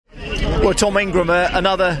Well, Tom Ingram,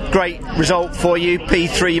 another great result for you.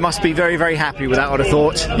 P3, you must be very, very happy with that, I would have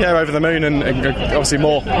thought. Yeah, over the moon, and obviously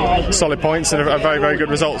more solid points and very, very good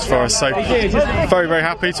results for us. So very, very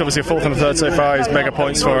happy. To obviously a fourth and a third so far is mega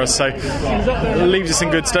points for us. So leaves us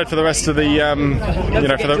in good stead for the rest of the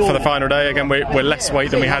for the final day. Again, we're less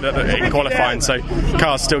weight than we had in qualifying, so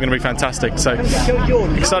car's still going to be fantastic. So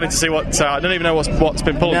excited to see what I don't even know what's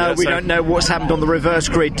been pulled. No, yet, we don't know what's happened on the reverse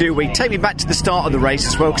grid, do we? Take me back to the start of the race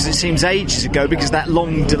as well, because it seems ages ago, because that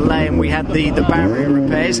long delay and we had the barrier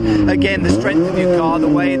repairs. Again, the strength of your car, the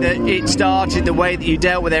way that it started, the way that you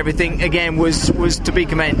dealt with everything, again, was to be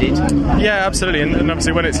commended. Yeah, absolutely, and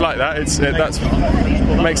obviously when it's like that, that's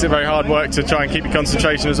makes it very hard work to try and keep your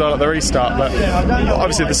concentration as well at the restart. But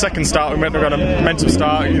obviously the second start, we got a mental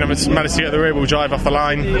start. Managed to get the rear wheel drive off the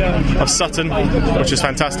line of Sutton, which is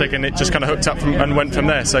fantastic, and it just kind of hooked up and went from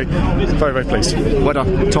there. So very, very pleased. Well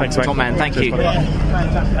done, Tom. Thanks, mate. Top man. Thank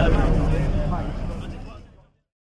you.